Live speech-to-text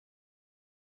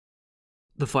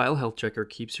The File Health Checker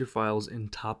keeps your files in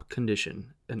top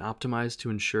condition and optimized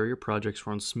to ensure your projects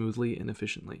run smoothly and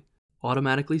efficiently.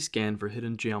 Automatically scan for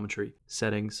hidden geometry,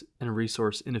 settings, and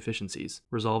resource inefficiencies,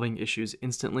 resolving issues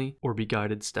instantly or be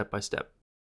guided step by step.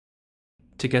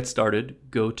 To get started,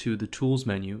 go to the Tools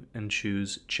menu and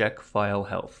choose Check File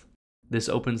Health. This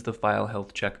opens the File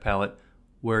Health Check palette,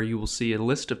 where you will see a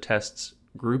list of tests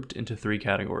grouped into 3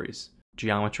 categories: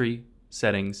 geometry,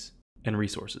 settings, and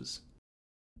resources.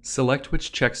 Select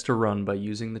which checks to run by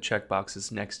using the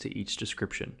checkboxes next to each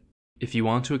description. If you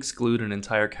want to exclude an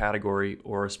entire category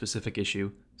or a specific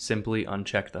issue, simply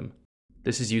uncheck them.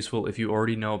 This is useful if you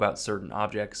already know about certain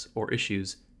objects or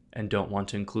issues and don't want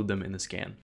to include them in the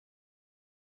scan.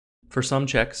 For some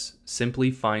checks, simply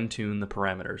fine-tune the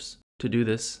parameters. To do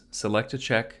this, select a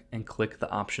check and click the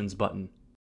Options button.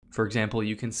 For example,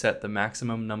 you can set the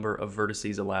maximum number of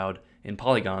vertices allowed in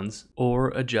polygons or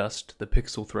adjust the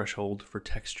pixel threshold for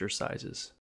texture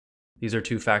sizes. These are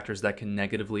 2 factors that can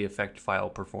negatively affect file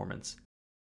performance.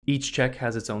 Each check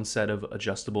has its own set of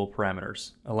adjustable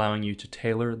parameters, allowing you to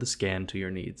tailor the scan to your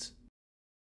needs.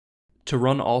 To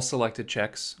run all selected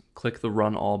checks, click the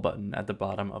Run All button at the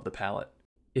bottom of the palette.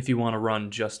 If you want to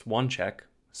run just one check,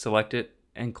 select it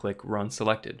and click Run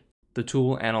Selected. The tool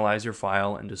will analyze your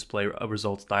file and display a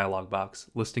results dialog box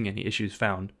listing any issues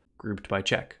found, grouped by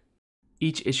check.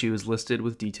 Each issue is listed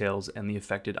with details and the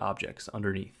affected objects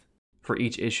underneath. For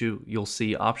each issue, you'll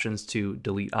see options to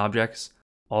delete objects,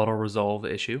 auto-resolve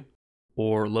issue,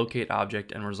 or locate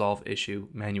object and resolve issue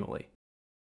manually.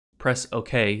 Press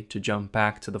OK to jump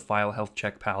back to the File Health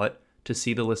Check palette to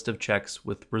see the list of checks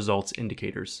with results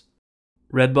indicators.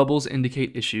 Red bubbles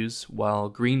indicate issues, while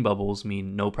green bubbles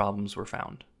mean no problems were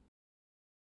found.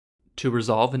 To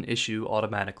resolve an issue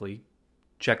automatically,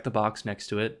 check the box next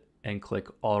to it and click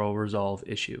Auto Resolve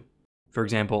Issue. For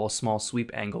example, a small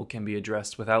sweep angle can be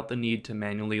addressed without the need to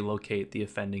manually locate the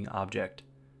offending object.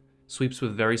 Sweeps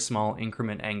with very small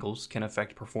increment angles can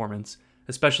affect performance,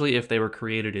 especially if they were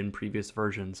created in previous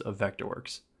versions of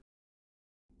Vectorworks.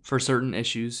 For certain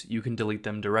issues, you can delete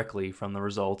them directly from the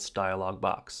results dialog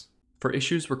box. For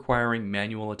issues requiring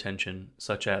manual attention,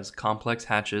 such as complex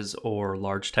hatches or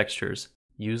large textures,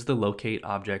 use the Locate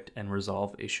Object and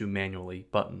Resolve Issue Manually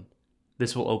button.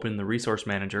 This will open the Resource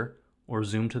Manager or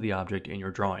zoom to the object in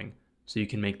your drawing, so you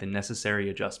can make the necessary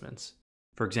adjustments.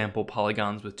 For example,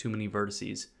 polygons with too many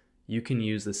vertices, you can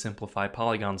use the Simplify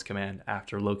Polygons command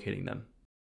after locating them.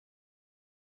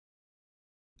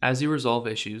 As you resolve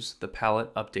issues, the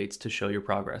palette updates to show your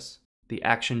progress. The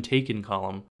Action Taken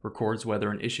column records whether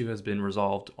an issue has been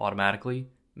resolved automatically,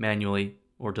 manually,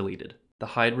 or deleted. The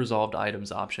Hide Resolved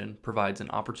Items option provides an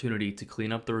opportunity to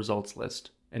clean up the results list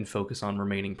and focus on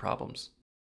remaining problems.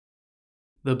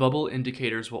 The bubble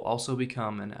indicators will also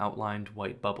become an outlined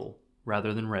white bubble,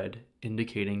 rather than red,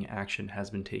 indicating action has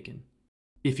been taken.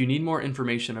 If you need more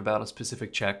information about a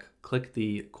specific check, click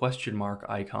the question mark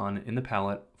icon in the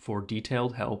palette for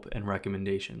detailed help and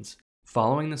recommendations.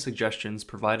 Following the suggestions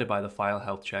provided by the File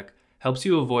Health Check helps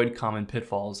you avoid common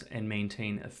pitfalls and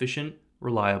maintain efficient,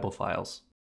 reliable files.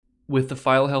 With the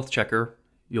File Health Checker,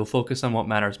 you'll focus on what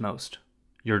matters most: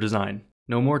 your design.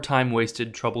 No more time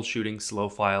wasted troubleshooting slow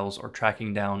files or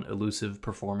tracking down elusive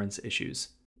performance issues.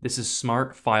 This is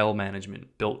smart file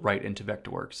management built right into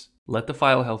Vectorworks. Let the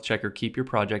File Health Checker keep your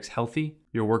projects healthy,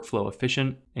 your workflow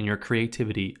efficient, and your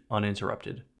creativity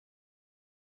uninterrupted.